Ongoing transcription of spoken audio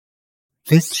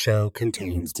This show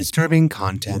contains disturbing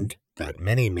content that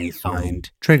many may find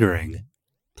triggering.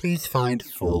 Please find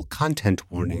full content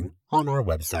warning on our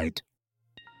website.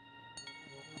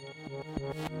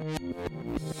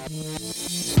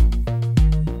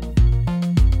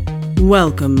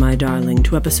 Welcome, my darling,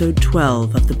 to episode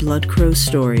 12 of the Blood Crow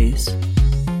Stories.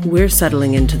 We're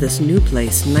settling into this new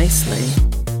place nicely,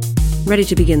 ready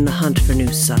to begin the hunt for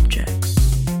new subjects.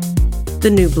 The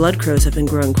new blood crows have been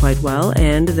growing quite well,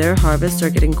 and their harvests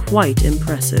are getting quite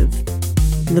impressive.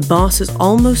 The boss is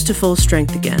almost to full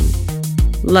strength again.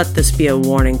 Let this be a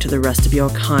warning to the rest of your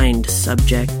kind,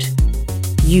 subject.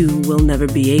 You will never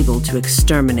be able to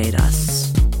exterminate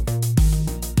us.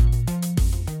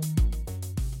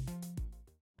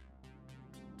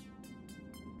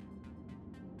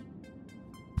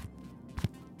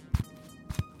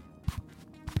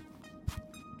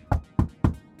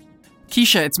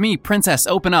 Keisha, it's me, Princess,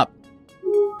 open up.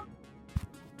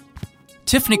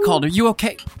 Tiffany called, are you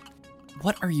okay?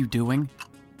 What are you doing?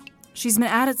 She's been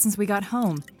at it since we got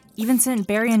home. Even sent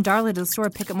Barry and Darla to the store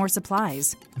to pick up more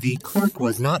supplies. The clerk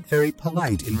was not very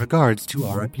polite in regards to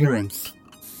our appearance.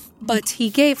 But he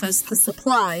gave us the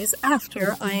supplies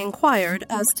after I inquired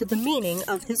as to the meaning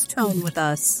of his tone with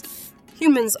us.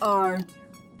 Humans are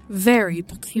very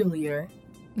peculiar.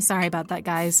 Sorry about that,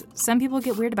 guys. Some people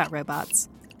get weird about robots.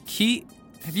 Key,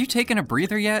 have you taken a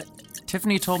breather yet?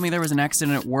 Tiffany told me there was an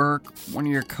accident at work. One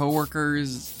of your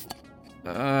coworkers...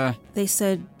 They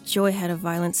said Joy had a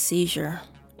violent seizure.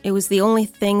 It was the only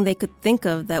thing they could think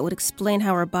of that would explain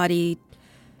how her body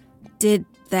did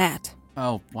that.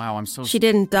 Oh, wow, I'm so... She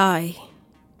didn't die.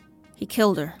 He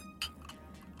killed her.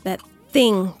 That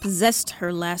thing possessed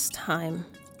her last time.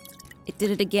 It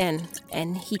did it again,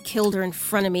 and he killed her in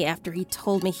front of me after he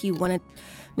told me he wanted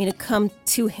me to come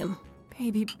to him.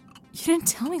 Baby, you didn't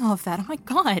tell me all of that. Oh my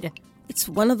god. It's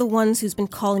one of the ones who's been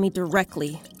calling me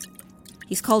directly.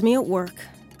 He's called me at work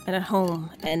and at home,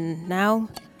 and now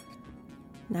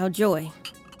Joy.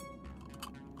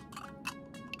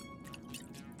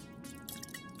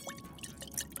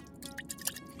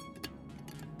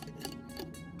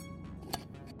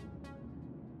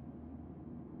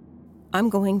 I'm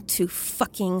going to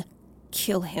fucking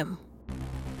kill him.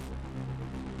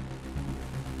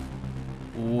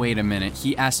 Wait a minute,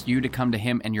 he asked you to come to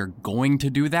him and you're going to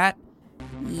do that?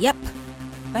 Yep.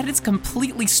 That is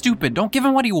completely stupid. Don't give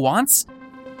him what he wants.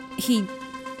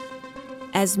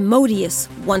 Asmodeus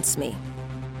wants me.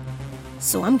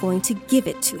 So I'm going to give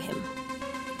it to him.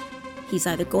 He's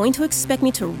either going to expect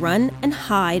me to run and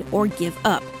hide or give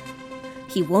up.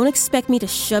 He won't expect me to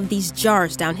shove these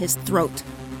jars down his throat.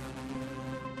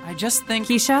 I just think...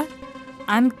 Keisha,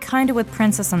 I'm kinda with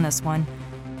Princess on this one.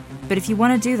 But if you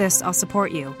want to do this, I'll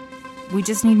support you. We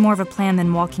just need more of a plan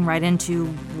than walking right into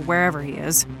wherever he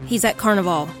is. He's at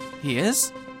Carnival. He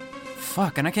is?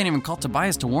 Fuck, and I can't even call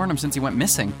Tobias to warn him since he went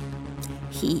missing.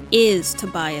 He is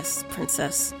Tobias,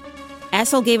 Princess.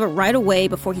 Assel gave it right away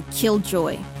before he killed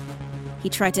Joy. He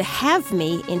tried to have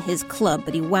me in his club,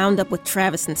 but he wound up with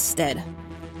Travis instead.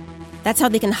 That's how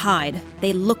they can hide.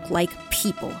 They look like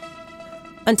people.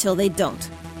 Until they don't.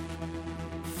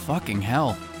 Fucking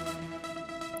hell.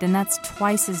 Then that's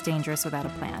twice as dangerous without a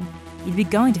plan. You'd be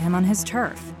going to him on his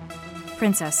turf.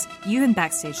 Princess, you've been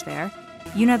backstage there.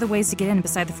 You know the ways to get in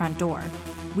beside the front door.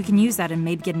 We can use that and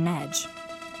maybe get an edge.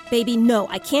 Baby, no,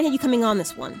 I can't have you coming on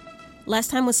this one. Last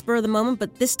time was spur of the moment,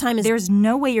 but this time is... There's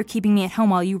no way you're keeping me at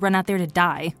home while you run out there to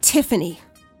die. Tiffany.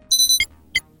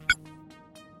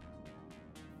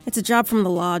 It's a job from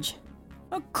the lodge.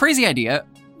 Oh, crazy idea.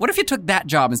 What if you took that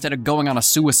job instead of going on a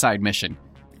suicide mission?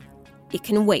 It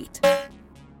can wait.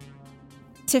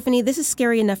 Tiffany, this is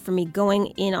scary enough for me going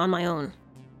in on my own.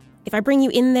 If I bring you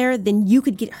in there, then you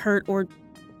could get hurt or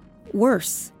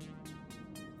worse.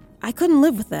 I couldn't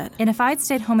live with that. And if I'd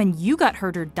stayed home and you got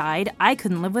hurt or died, I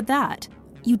couldn't live with that.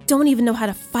 You don't even know how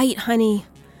to fight, honey.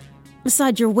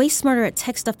 Besides, you're way smarter at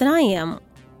tech stuff than I am.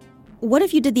 What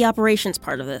if you did the operations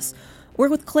part of this?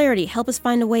 Work with Clarity, help us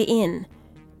find a way in.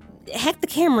 Hack the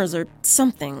cameras or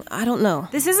something. I don't know.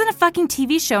 This isn't a fucking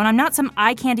TV show, and I'm not some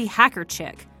eye-candy hacker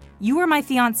chick. You are my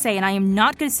fiancé, and I am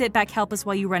not going to sit back helpless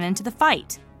while you run into the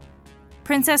fight.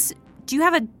 Princess, do you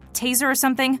have a taser or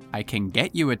something? I can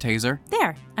get you a taser.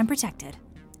 There, I'm protected.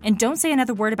 And don't say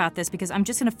another word about this because I'm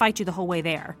just going to fight you the whole way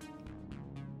there.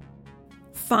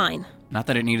 Fine. Not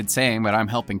that it needed saying, but I'm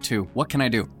helping too. What can I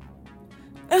do?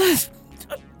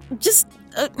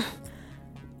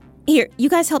 Here, you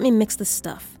guys help me mix this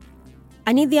stuff.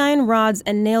 I need the iron rods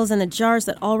and nails in the jars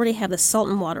that already have the salt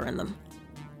and water in them.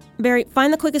 Barry,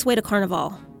 find the quickest way to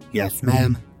Carnival. Yes,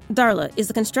 ma'am. Darla, is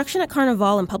the construction at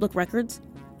Carnival in public records?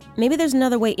 Maybe there's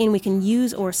another way in we can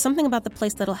use or something about the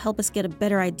place that'll help us get a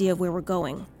better idea of where we're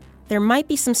going. There might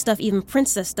be some stuff even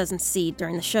Princess doesn't see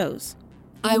during the shows.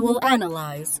 I will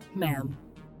analyze, ma'am.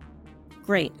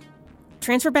 Great.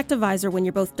 Transfer back to Visor when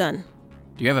you're both done.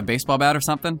 Do you have a baseball bat or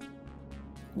something?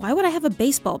 Why would I have a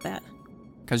baseball bat?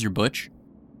 'Cause you're butch?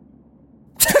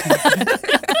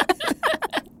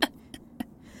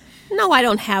 No, I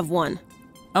don't have one.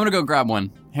 I'm gonna go grab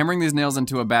one. Hammering these nails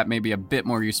into a bat may be a bit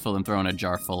more useful than throwing a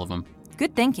jar full of them.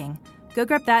 Good thinking. Go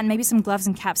grab that and maybe some gloves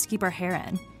and caps to keep our hair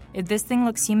in. If this thing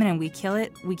looks human and we kill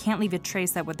it, we can't leave a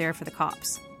trace that we're there for the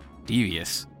cops.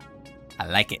 Devious. I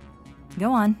like it.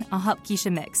 Go on, I'll help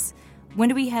Keisha mix. When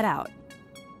do we head out?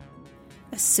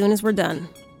 As soon as we're done.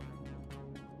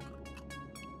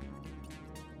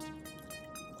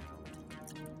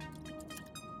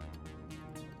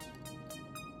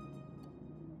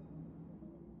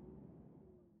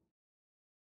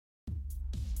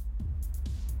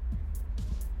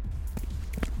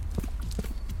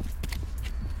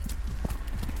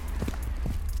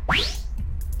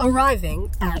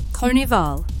 Arriving at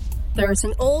Carnival, there is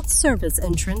an old service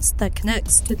entrance that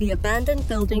connects to the abandoned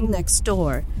building next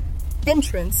door.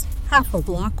 Entrance half a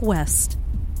block west.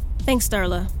 Thanks,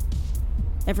 Darla.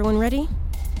 Everyone ready?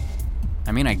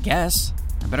 I mean, I guess.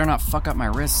 I better not fuck up my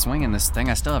wrist swinging this thing.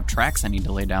 I still have tracks I need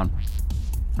to lay down.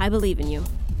 I believe in you.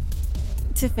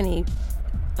 Tiffany,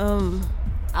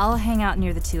 I'll hang out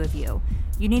near the two of you.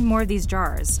 You need more of these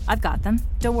jars. I've got them.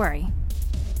 Don't worry.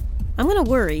 I'm gonna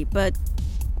worry, but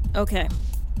okay.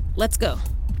 Let's go.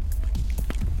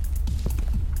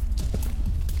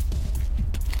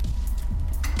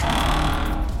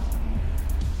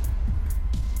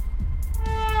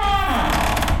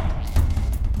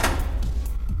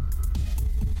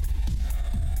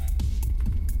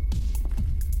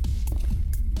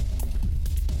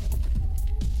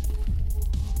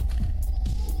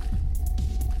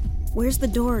 Where's the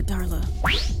door, Darla?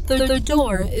 The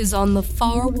door is on the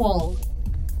far wall.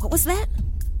 What was that?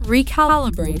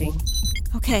 Recalibrating.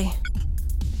 Okay.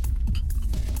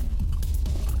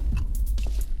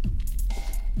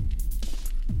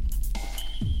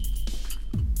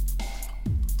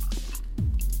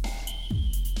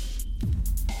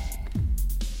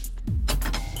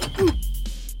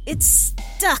 It's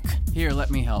stuck. Here,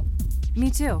 let me help. Me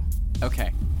too.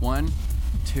 Okay, 1,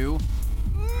 2...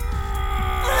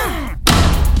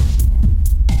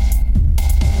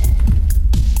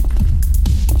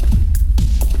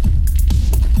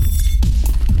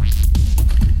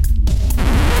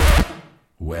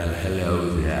 Well,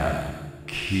 hello there,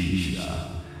 Keisha.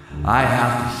 I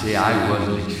have to say I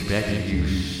wasn't expecting you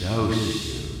so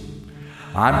soon.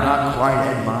 I'm not quite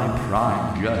at my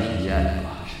prime just yet,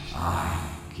 but I'm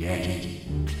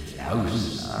getting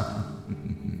closer.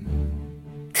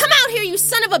 Come out here, you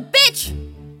son of a bitch!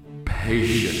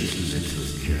 Patience,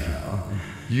 little girl.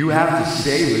 You have to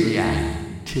savor the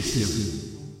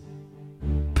anticipation.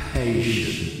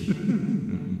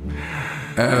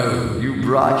 Oh, you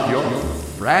brought your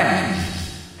friends.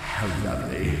 How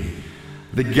lovely.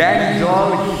 The gang's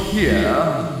all here.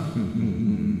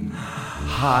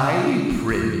 Hi,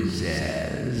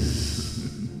 princess.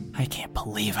 I can't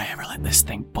believe I ever let this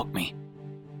thing book me.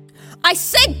 I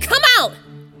said come out!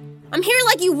 I'm here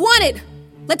like you wanted!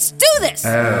 Let's do this!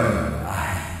 Oh,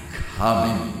 I'm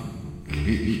coming,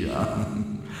 Keisha.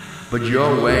 But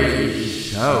your way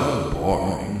is so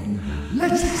boring.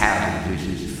 Let's have a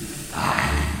little fun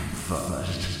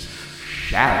first,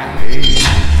 shall we?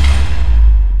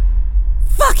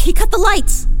 Fuck, he cut the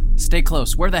lights! Stay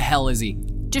close. Where the hell is he?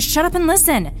 Just shut up and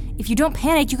listen. If you don't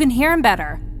panic, you can hear him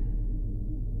better.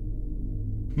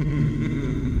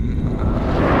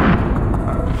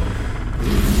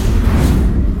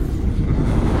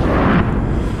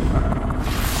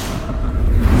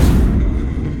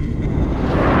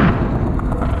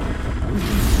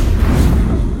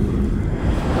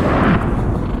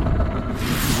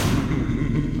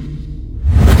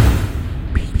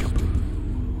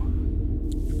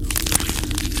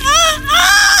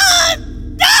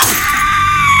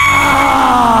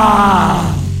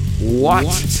 What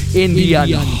in the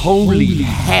unholy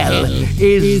hell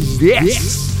is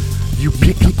this? You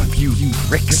picked up a few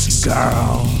tricks,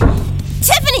 girl.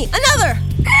 Tiffany, another!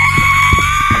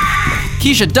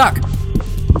 Keisha, duck!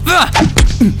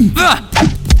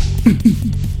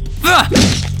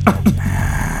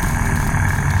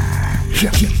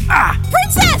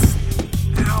 Princess!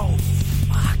 Ow,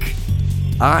 fuck.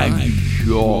 I'm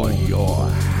sure you're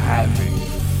having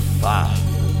fun,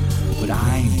 but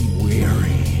I'm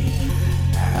weary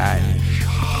and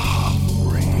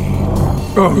hungry.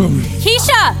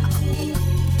 Keisha!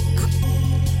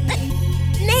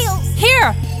 Nails!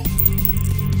 Here!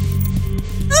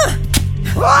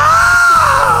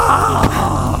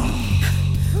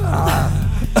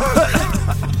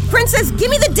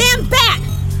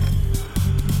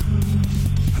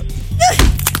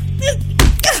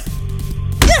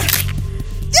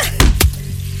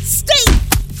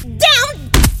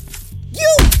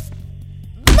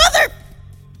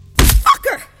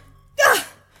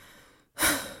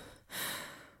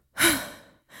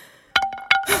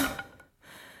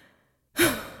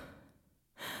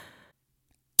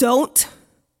 Don't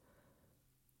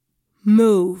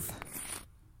move.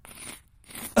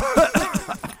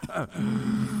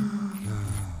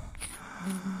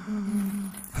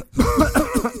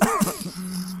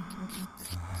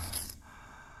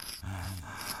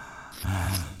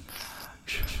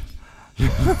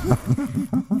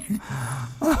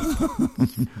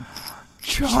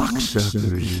 Chalk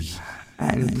suckers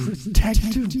and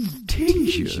protective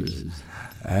tinctures.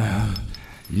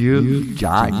 You've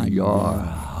done your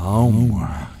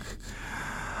homework.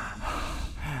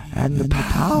 And the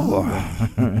power.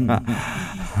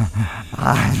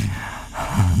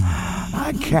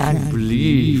 I can't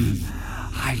believe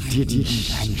I didn't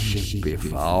sense it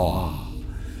before.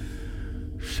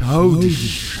 So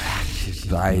distracted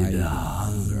by the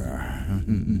hunger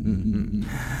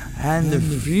and the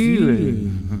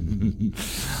feeling.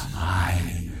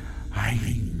 I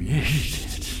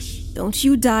missed it. Don't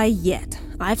you die yet.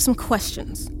 I have some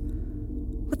questions.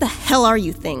 What the hell are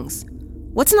you things?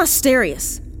 What's an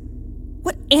Ostarius?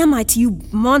 What am I to you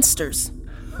monsters?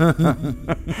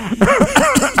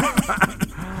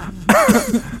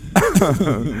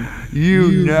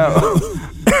 You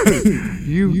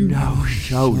know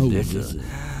so little,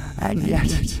 and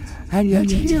yet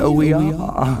here we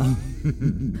are.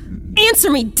 Answer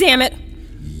me, damn it!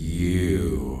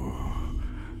 You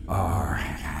are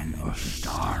an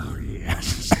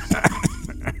Ostarius,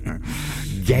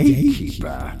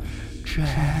 gatekeeper to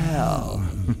hell.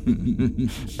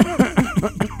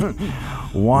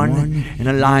 One in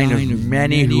a line of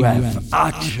many who have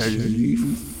utterly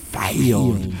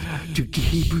failed to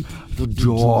keep the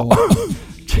door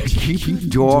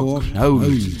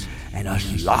closed and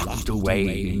us locked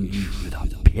away into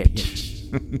the pit.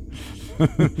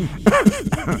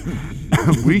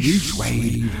 We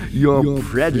swayed your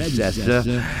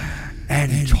predecessor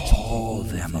and tore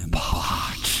them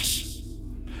apart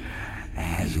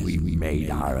as we made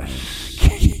our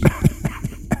escape.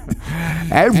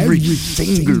 Every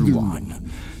single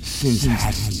one since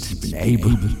hasn't been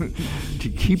able to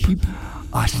keep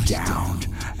us down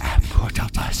and put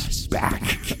us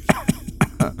back.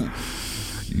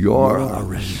 You're a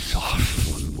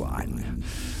resourceful one.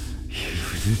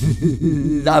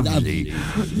 Lovely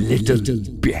little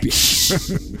bitch.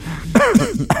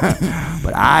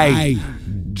 But I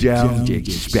don't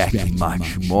expect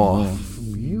much more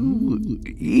from you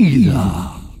either.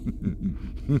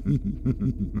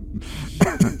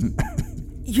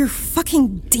 You're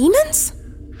fucking demons?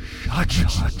 Such a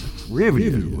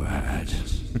trivial word.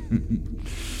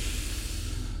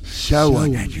 So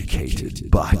uneducated,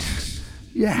 but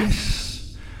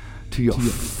yes, to your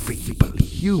feeble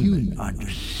human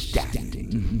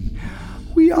understanding,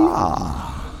 we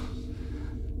are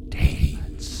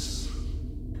demons.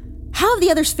 How have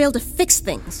the others failed to fix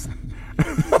things?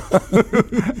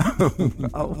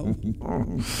 No.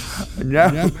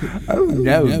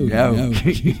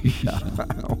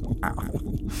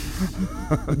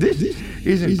 This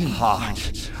isn't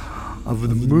part of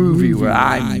the movie where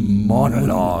I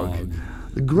monologue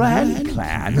the Grand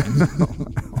Plan.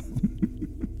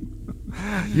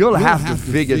 You'll have to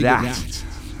figure that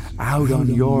out on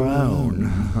your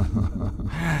own.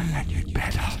 And you'd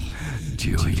better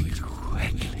do it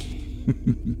quickly.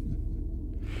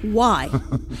 Why?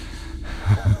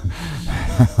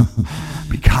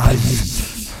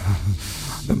 Because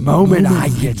the moment I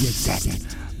get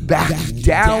set back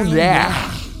down there,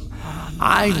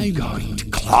 I'm going to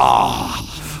claw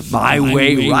my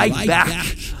way right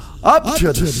back up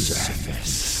to the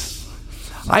surface.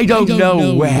 I don't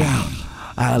know where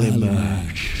I'll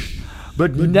emerge,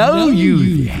 but know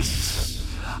you this.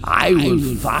 I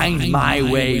will find my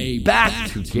way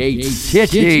back to Gate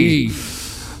City,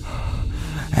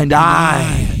 and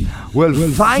I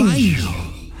will find you,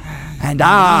 and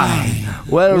I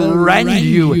will rend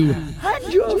you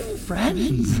and your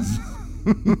friends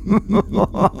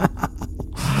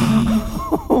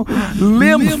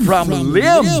limb from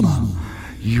limb.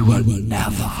 You will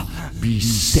never be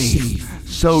safe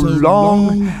so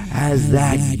long as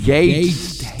that gate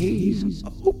stays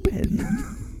open.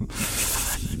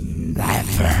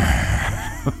 Never.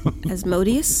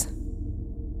 Asmodeus?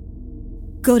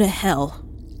 Go to hell.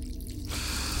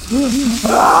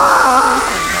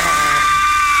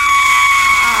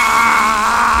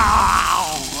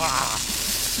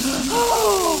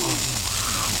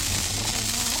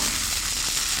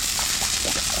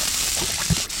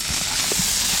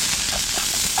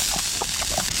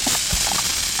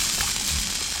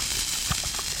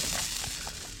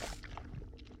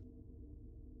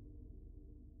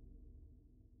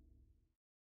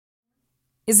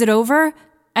 Is it over?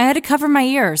 I had to cover my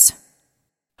ears.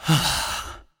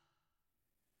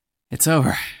 It's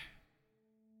over.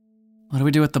 What do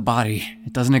we do with the body?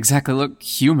 It doesn't exactly look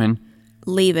human.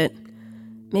 Leave it.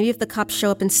 Maybe if the cops show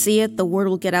up and see it, the word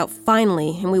will get out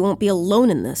finally, and we won't be alone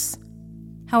in this.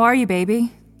 How are you,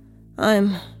 baby? I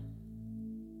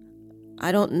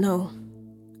don't know.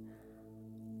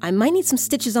 I might need some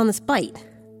stitches on this bite,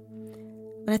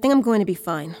 but I think I'm going to be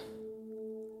fine.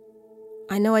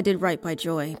 I know I did right by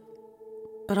Joy,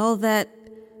 but all that...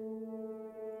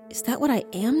 Is that what I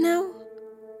am now?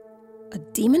 A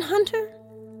demon hunter?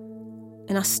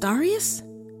 An Ostarius?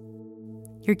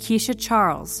 You're Keisha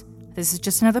Charles. This is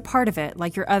just another part of it,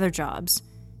 like your other jobs.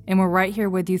 And we're right here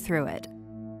with you through it.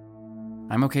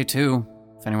 I'm okay too,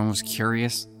 if anyone was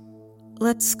curious.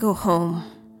 Let's go home.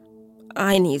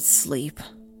 I need sleep.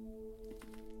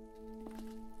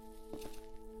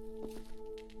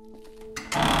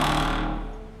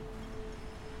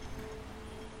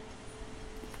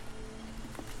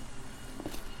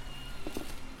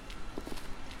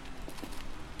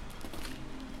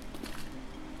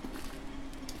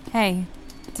 Hey,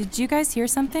 did you guys hear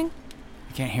something?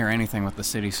 I can't hear anything with the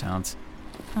city sounds.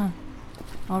 Huh.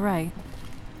 All right.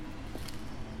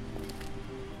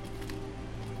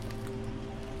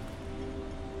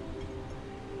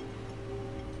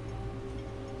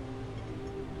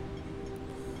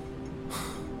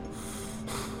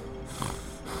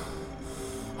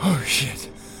 Oh, shit.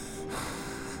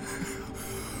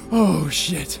 Oh,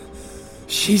 shit.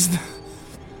 She's the...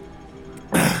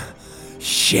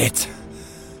 Shit.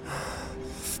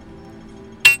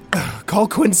 Call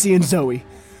Quincy and Zoe.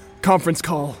 Conference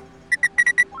call.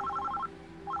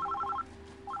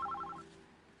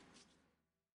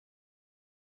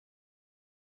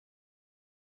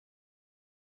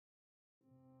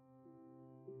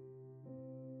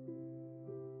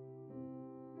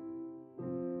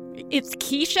 It's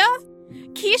Keisha?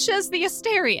 Keisha's the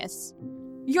Ostarius.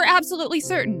 You're absolutely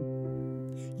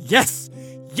certain. Yes!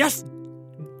 Yes!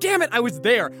 Damn it, I was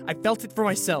there! I felt it for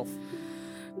myself.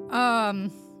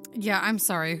 Yeah, I'm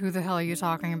sorry. Who the hell are you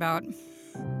talking about?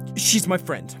 She's my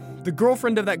friend. The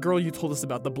girlfriend of that girl you told us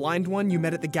about, the blind one you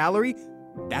met at the gallery.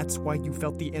 That's why you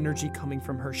felt the energy coming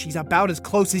from her. She's about as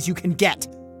close as you can get.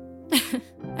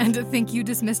 And to think you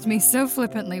dismissed me so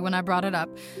flippantly when I brought it up.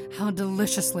 How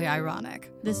deliciously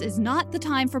ironic. This is not the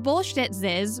time for bullshit,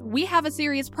 Ziz. We have a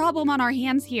serious problem on our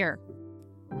hands here.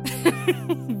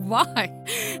 Why?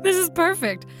 This is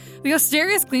perfect. The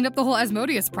Ostarius cleaned up the whole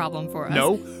Asmodeus problem for us.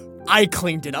 No, I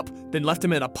cleaned it up, then left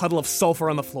him in a puddle of sulfur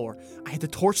on the floor. I had to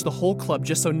torch the whole club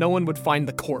just so no one would find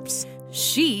the corpse.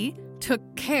 She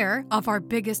took care of our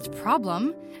biggest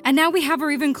problem, and now we have her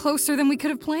even closer than we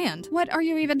could have planned. What are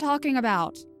you even talking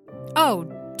about? Oh,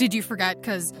 did you forget?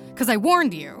 Because I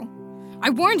warned you.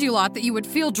 I warned you, Lot, that you would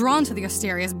feel drawn to the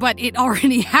Ostarius, but it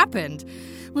already happened.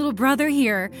 Little brother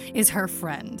here is her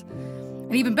friend.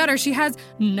 And even better, she has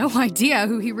no idea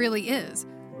who he really is.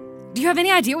 Do you have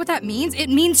any idea what that means? It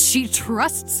means she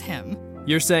trusts him.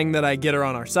 You're saying that I get her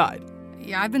on our side?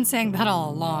 Yeah, I've been saying that all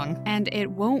along. And it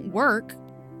won't work.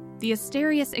 The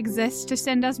Ostarius exists to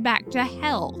send us back to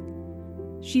hell.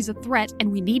 She's a threat,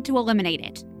 and we need to eliminate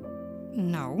it.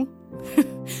 No.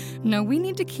 No, we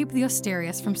need to keep the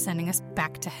Ostarius from sending us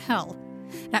back to hell.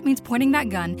 That means pointing that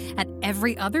gun at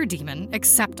every other demon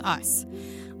except us.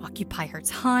 Occupy her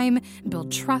time,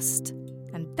 build trust,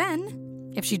 and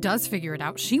then, if she does figure it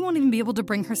out, she won't even be able to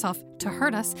bring herself to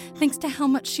hurt us thanks to how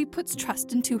much she puts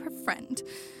trust into her friend.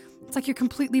 It's like you're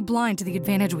completely blind to the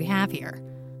advantage we have here.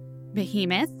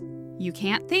 Behemoth, you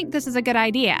can't think this is a good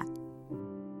idea.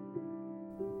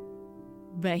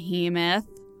 Behemoth.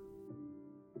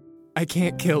 I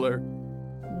can't kill her.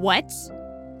 What?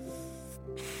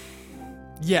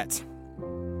 Yet.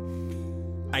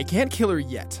 I can't kill her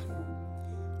yet.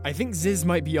 I think Ziz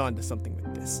might be onto something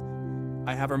with this.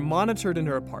 I have her monitored in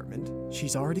her apartment.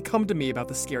 She's already come to me about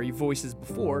the scary voices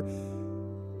before.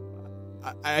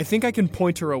 I think I can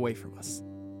point her away from us.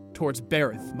 Towards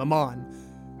Berith,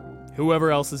 Maman,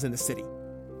 whoever else is in the city.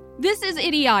 This is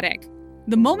idiotic.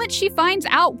 The moment she finds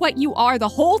out what you are, the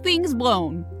whole thing's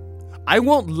blown. I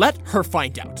won't let her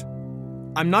find out.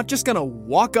 I'm not just gonna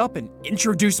walk up and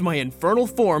introduce my infernal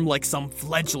form like some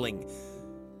fledgling.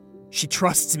 She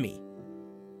trusts me.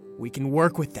 We can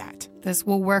work with that. This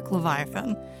will work,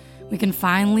 Leviathan. We can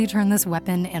finally turn this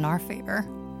weapon in our favor.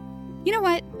 You know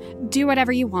what? Do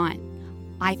whatever you want.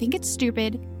 I think it's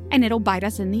stupid, and it'll bite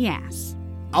us in the ass.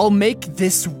 I'll make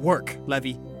this work,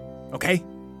 Levy. Okay?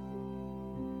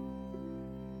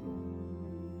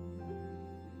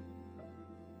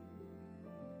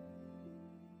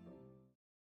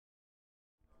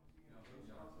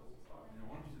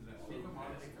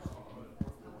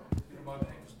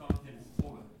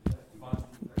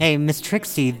 Hey, Miss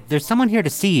Trixie, there's someone here to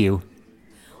see you.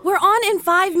 We're on in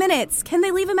 5 minutes. Can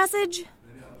they leave a message?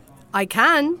 I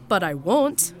can, but I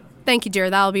won't. Thank you,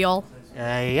 dear. That'll be all.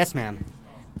 Yes, ma'am.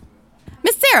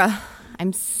 Miss Sarah,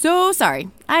 I'm so sorry.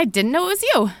 I didn't know it was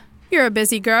you. You're a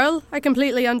busy girl. I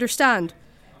completely understand.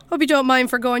 Hope you don't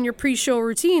mind forgoing your pre-show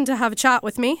routine to have a chat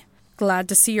with me. Glad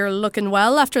to see you're looking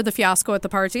well after the fiasco at the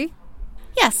party.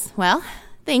 Yes, well,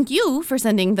 thank you for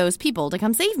sending those people to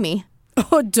come save me.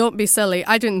 Oh, don't be silly.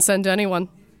 I didn't send anyone.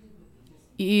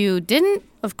 You didn't?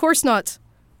 Of course not.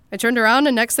 I turned around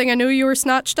and next thing I knew you were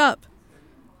snatched up.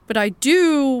 But I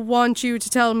do want you to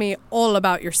tell me all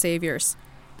about your saviors.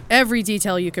 Every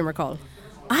detail you can recall.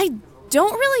 I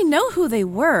don't really know who they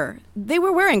were. They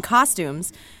were wearing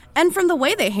costumes. And from the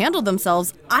way they handled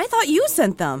themselves, I thought you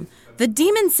sent them. The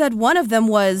demon said one of them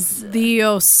was... The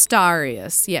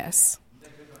Ostarius, yes.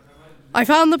 I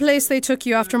found the place they took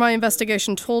you after my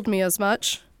investigation told me as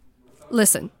much.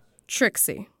 Listen,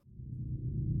 Trixie.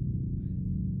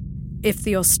 If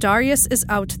the Ostarius is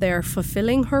out there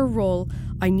fulfilling her role,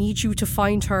 I need you to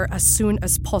find her as soon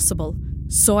as possible.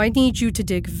 So I need you to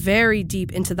dig very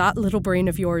deep into that little brain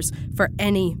of yours for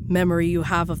any memory you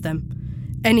have of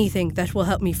them. Anything that will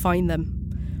help me find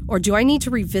them. Or do I need to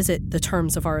revisit the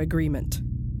terms of our agreement?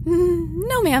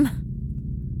 No, ma'am.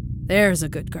 There's a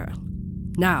good girl.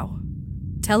 Now,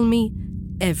 tell me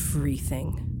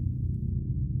everything.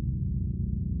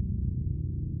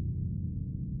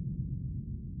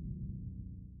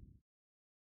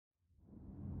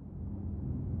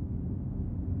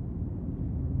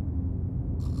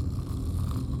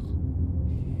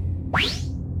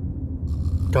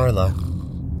 Darla,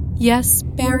 Yes,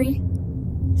 Barry?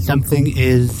 something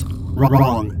is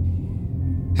wrong.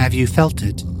 Have you felt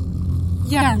it?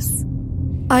 Yes.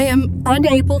 I am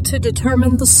unable to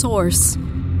determine the source.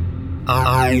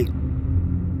 I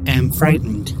am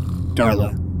frightened,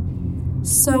 Darla.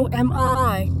 So am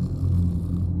I.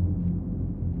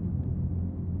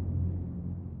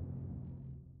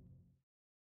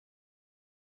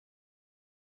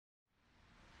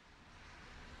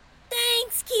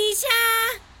 Thanks,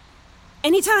 Keisha!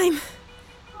 Anytime.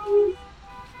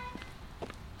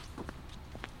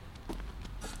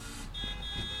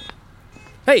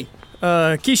 Hey,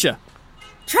 Keisha.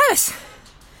 Travis!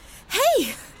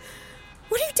 Hey!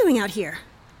 What are you doing out here?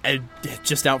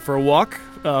 Just out for a walk,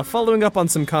 following up on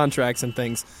some contracts and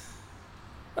things.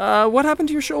 What happened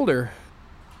to your shoulder?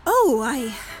 Oh,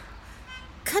 I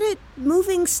cut it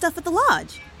moving stuff at the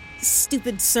lodge.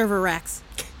 Stupid server racks.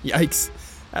 Yikes,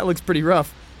 that looks pretty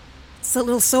rough. It's a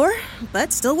little sore,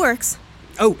 but still works.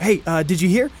 Oh, hey, did you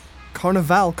hear?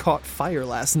 Carnival caught fire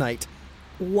last night.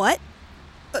 What?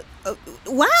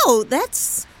 Wow, that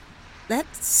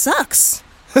sucks.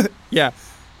 Yeah,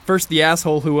 first the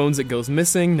asshole who owns it goes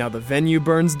missing, now the venue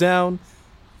burns down.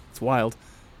 It's wild.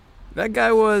 That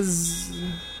guy was...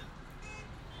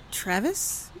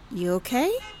 Travis, you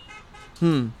okay?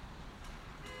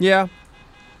 Yeah.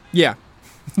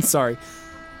 Sorry.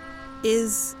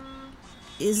 Is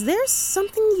there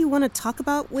something you want to talk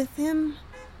about with him?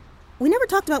 We never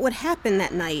talked about what happened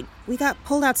that night. We got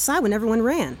pulled outside when everyone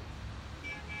ran.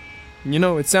 You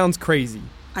know, it sounds crazy.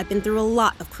 I've been through a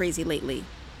lot of crazy lately.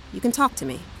 You can talk to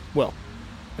me. Well,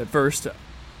 at first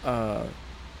I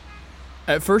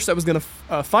was gonna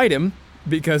fight him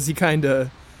because he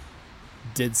kinda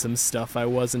did some stuff I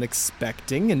wasn't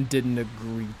expecting and didn't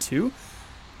agree to.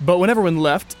 But when everyone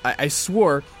left, I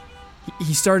swore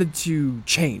he started to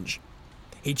change.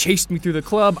 He chased me through the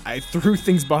club, I threw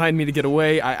things behind me to get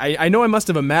away. I know I must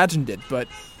have imagined it, but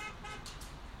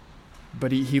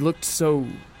he looked so...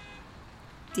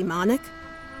 Demonic?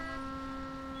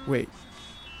 Wait,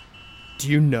 do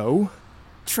you know?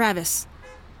 Travis,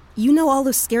 you know all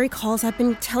those scary calls I've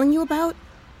been telling you about?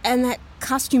 And that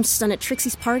costume stunt at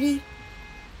Trixie's party?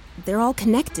 They're all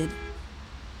connected.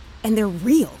 And they're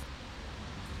real.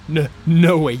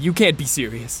 No way, you can't be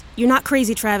serious. You're not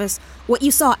crazy, Travis. What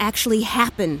you saw actually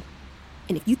happened.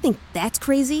 And if you think that's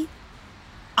crazy,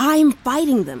 I'm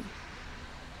fighting them.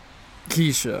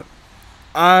 Keisha,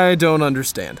 I don't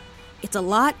understand. It's a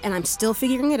lot, and I'm still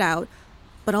figuring it out.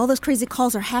 But all those crazy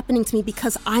calls are happening to me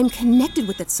because I'm connected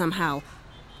with it somehow.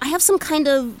 I have some kind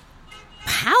of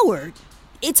power.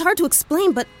 It's hard to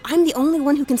explain, but I'm the only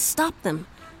one who can stop them.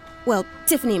 Well,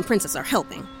 Tiffany and Princess are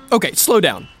helping. Okay, slow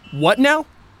down. What now?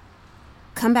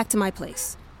 Come back to my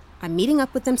place. I'm meeting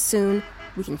up with them soon.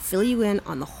 We can fill you in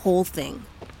on the whole thing.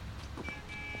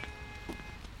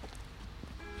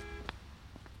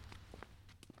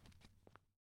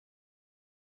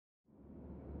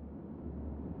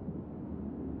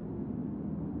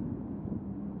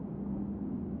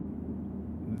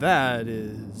 That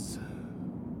is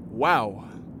Wow.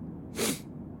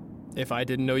 If I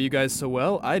didn't know you guys so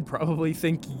well, I'd probably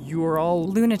think you were all...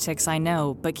 Lunatics, I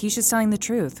know, but Keisha's telling the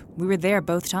truth. We were there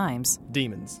both times.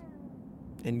 demons.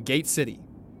 In Gate City.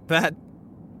 That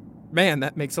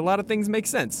makes a lot of things make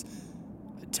sense.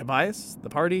 Tobias, the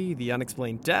party, the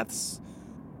unexplained deaths.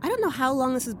 I don't know how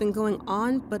long this has been going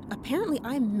on, but apparently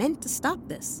I'm meant to stop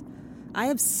this. I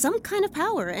have some kind of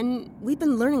power, and we've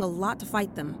been learning a lot to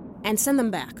fight them. And send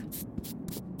them back.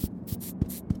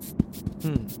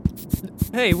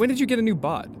 Hey, when did you get a new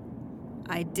bot?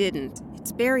 I didn't.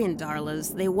 It's Barry and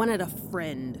Darla's. They wanted a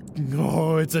friend.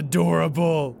 Oh, it's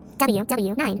adorable.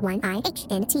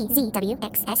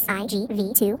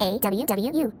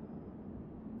 WW91IHNTZWXSIGV2AWWU.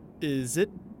 Is it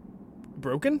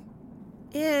broken?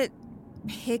 It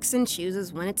picks and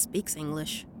chooses when it speaks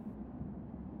English.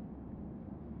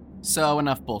 So,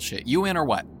 enough bullshit. You in or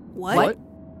what? What?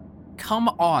 Come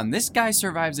on, this guy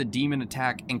survives a demon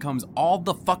attack and comes all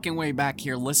the fucking way back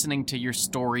here listening to your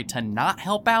story to not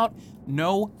help out?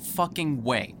 No fucking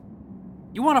way.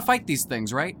 You want to fight these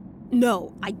things, right?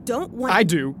 No, I don't want... I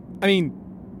do. I mean,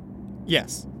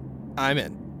 yes, I'm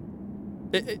in.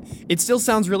 It still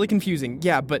sounds really confusing,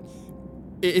 yeah, but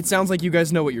it sounds like you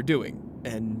guys know what you're doing,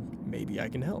 and maybe I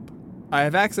can help. I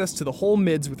have access to the whole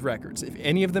mids with records. If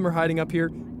any of them are hiding up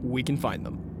here, we can find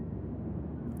them.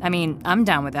 I mean, I'm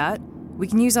down with that. We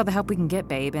can use all the help we can get,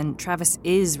 babe, and Travis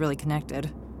is really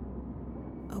connected.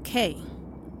 Okay.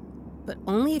 But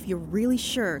only if you're really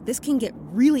sure. This can get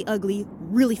really ugly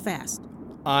really fast.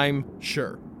 I'm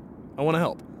sure. I want to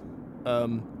help.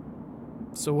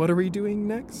 So what are we doing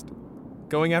next?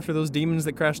 Going after those demons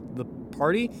that crashed the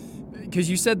party? Because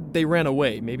you said they ran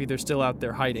away. Maybe they're still out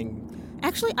there hiding.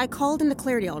 Actually, I called into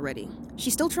Clarity already.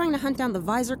 She's still trying to hunt down the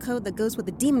visor code that goes with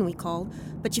the demon we called,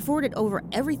 but she forwarded over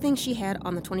everything she had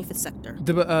on the 25th sector.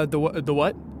 The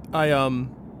what? I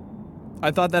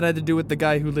thought that had to do with the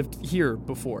guy who lived here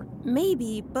before.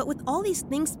 Maybe, but with all these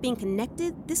things being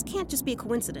connected, this can't just be a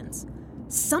coincidence.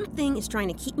 Something is trying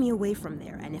to keep me away from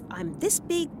there, and if I'm this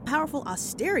big, powerful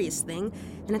Ostarius thing,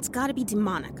 then it's gotta be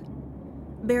demonic.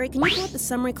 Barry, can you pull up the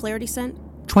summary Clarity sent?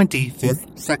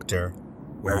 25th Sector,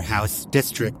 Warehouse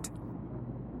District.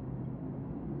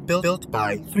 Built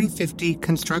by 350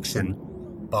 Construction.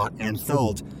 Bought and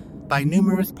sold by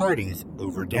numerous parties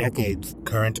over decades.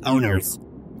 Current owners.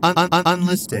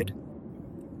 Unlisted.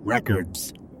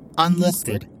 Records.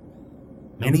 Unlisted.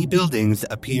 Many buildings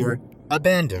appear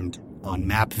abandoned on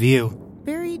map view.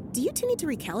 Barry, do you two need to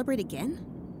recalibrate again?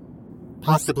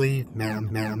 Possibly,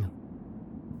 ma'am.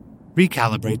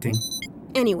 Recalibrating.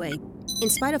 Anyway, in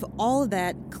spite of all of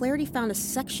that, Clarity found a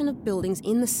section of buildings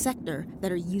in the sector that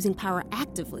are using power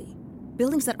actively.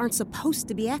 Buildings that aren't supposed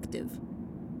to be active.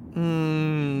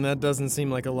 That doesn't seem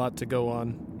like a lot to go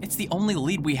on. It's the only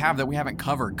lead we have that we haven't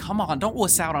covered. Come on, don't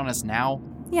wuss out on us now.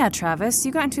 Yeah, Travis,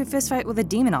 you got into a fistfight with a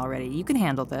demon already. You can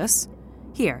handle this.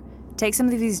 Here, take some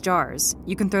of these jars.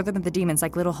 You can throw them at the demons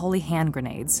like little holy hand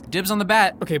grenades. Dibs on the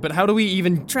bat. Okay, but how do we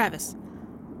even... Travis,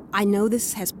 I know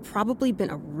this has probably been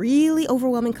a really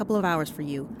overwhelming couple of hours for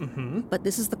you, but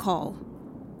this is the call.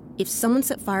 If someone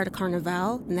set fire to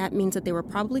Carnival, then that means that they were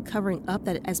probably covering up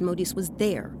that Asmodeus was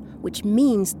there, which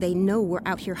means they know we're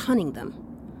out here hunting them.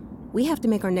 We have to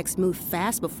make our next move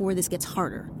fast before this gets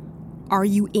harder. Are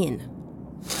you in?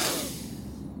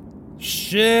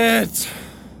 Shit!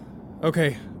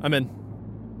 Okay, I'm in.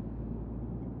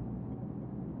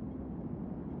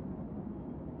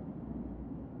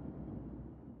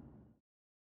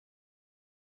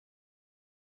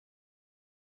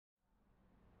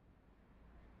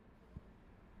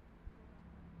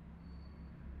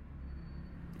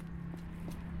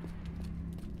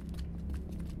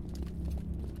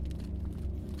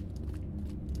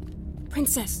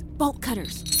 Princess, bolt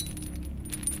cutters.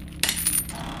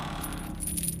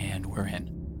 And we're in.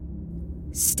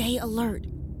 Stay alert.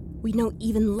 We know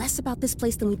even less about this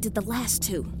place than we did the last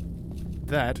two.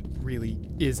 That really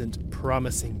isn't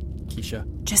promising, Keisha.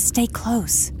 Just stay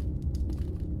close.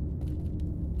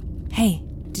 Hey,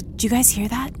 did you guys hear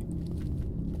that?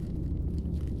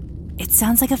 It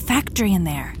sounds like a factory in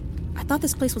there. I thought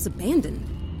this place was abandoned.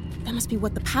 That must be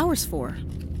what the power's for.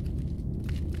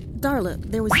 Darla,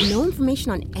 there was no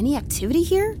information on any activity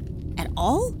here? At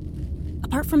all?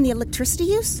 Apart from the electricity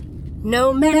use?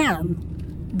 No, ma'am.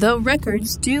 The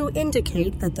records do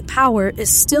indicate that the power is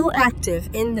still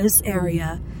active in this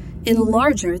area, in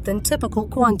larger than typical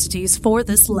quantities for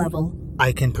this level.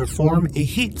 I can perform a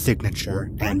heat signature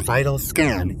and vital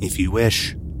scan if you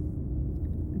wish.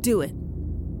 Do it.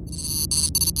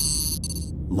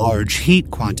 Large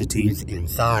heat quantities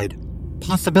inside.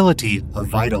 Possibility of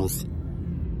vitals.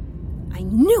 I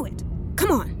knew it!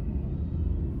 Come on!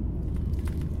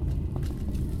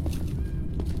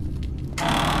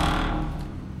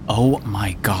 Oh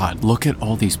my god, look at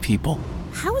all these people.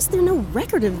 How is there no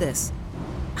record of this?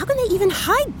 How can they even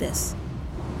hide this?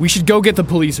 We should go get the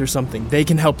police or something. They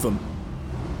can help them.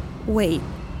 Wait,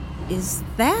 is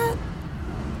that...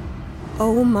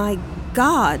 Oh my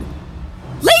god.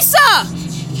 Lisa!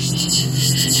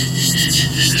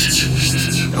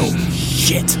 Oh,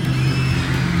 shit.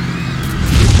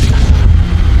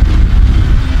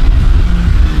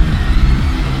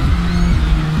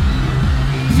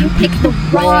 You picked the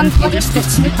wrong place to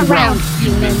sneak around,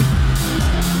 human.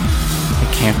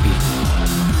 It can't be.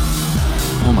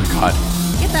 Oh my god.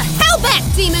 Get the hell back,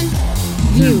 demon!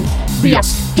 You, the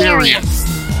Ostarius!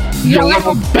 You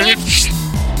little bitch!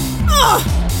 Ugh!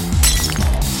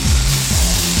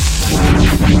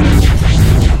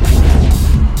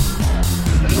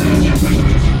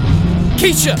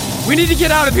 Keisha, we need to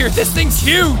get out of here. This thing's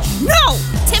huge. No!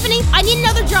 Tiffany, I need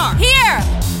another jar. Here!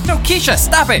 No, Keisha,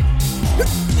 stop it!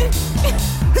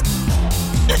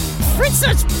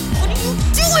 Princess, what are you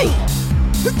doing?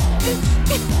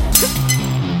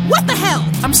 What the hell?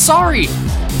 I'm sorry!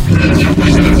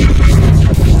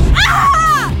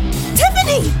 Ah!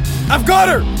 Tiffany! I've got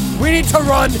her. We need to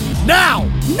run now.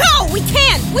 No, we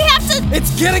can't. We have to...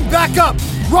 It's getting back up.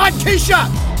 Run, Keisha!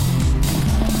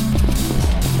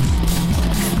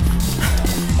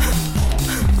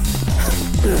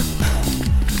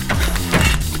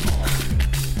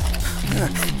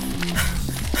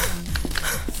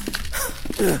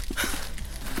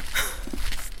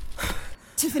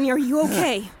 Tiffany, are you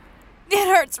okay?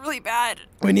 It hurts really bad.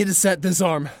 We need to set this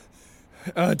arm.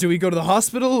 Do we go to the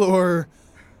hospital or...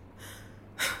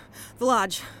 The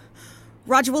lodge.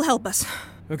 Roger will help us.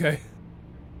 Okay.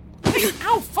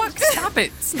 Ow, fuck, stop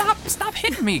it. Stop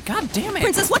hitting me, god damn it.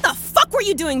 Princess, what the fuck were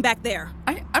you doing back there?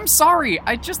 I'm sorry,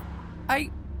 I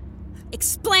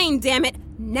Explain, damn it,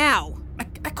 now.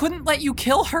 I couldn't let you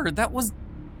kill her, that was...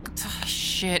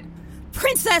 shit.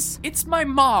 Princess! It's my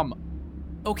mom,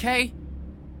 okay?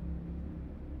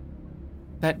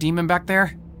 That demon back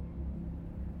there?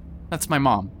 That's my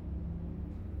mom.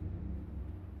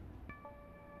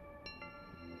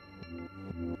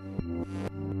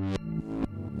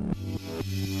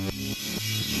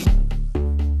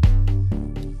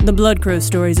 The Blood Crow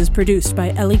Stories is produced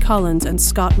by Ellie Collins and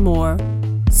Scott Moore.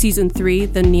 Season 3,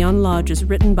 The Neon Lodge, is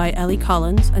written by Ellie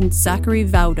Collins and Zachary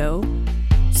Vaudo.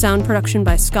 Sound production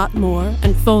by Scott Moore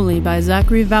and Foley by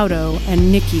Zachary Vaudo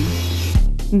and Nikki.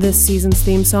 This season's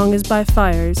theme song is by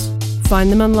Fires.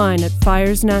 Find them online at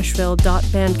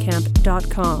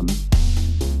firesnashville.bandcamp.com.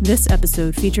 This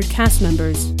episode featured cast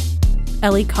members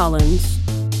Ellie Collins,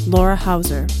 Laura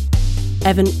Hauser,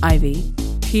 Evan Ivey,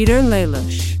 Peter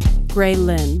Lalish, Gray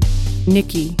Lynn,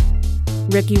 Nikki,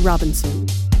 Ricky Robinson,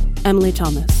 Emily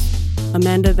Thomas,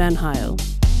 Amanda Van Heil,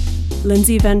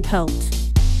 Lindsay Van Pelt,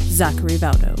 Zachary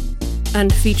Vaudo,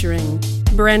 and featuring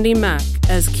Brandy Mack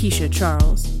as Keisha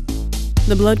Charles.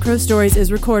 The Blood Crow Stories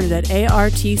is recorded at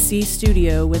ARTC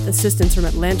Studio with assistance from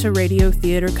Atlanta Radio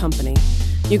Theater Company.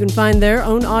 You can find their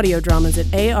own audio dramas at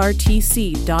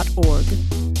artc.org.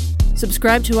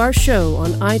 Subscribe to our show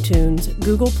on iTunes,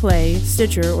 Google Play,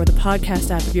 Stitcher, or the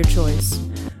podcast app of your choice.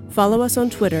 Follow us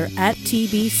on Twitter at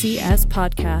TBCS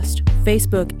Podcast,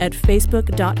 Facebook at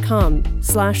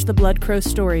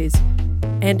facebook.com/thebloodcrowstories,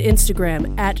 and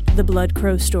Instagram at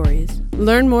thebloodcrowstories.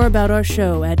 Learn more about our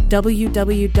show at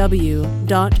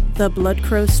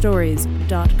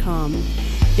www.thebloodcrowstories.com.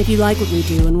 If you like what we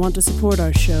do and want to support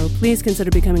our show, please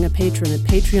consider becoming a patron at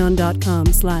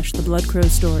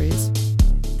patreon.com/thebloodcrowstories.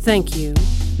 Thank you.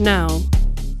 Now,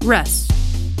 rest,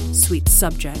 sweet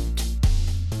subject.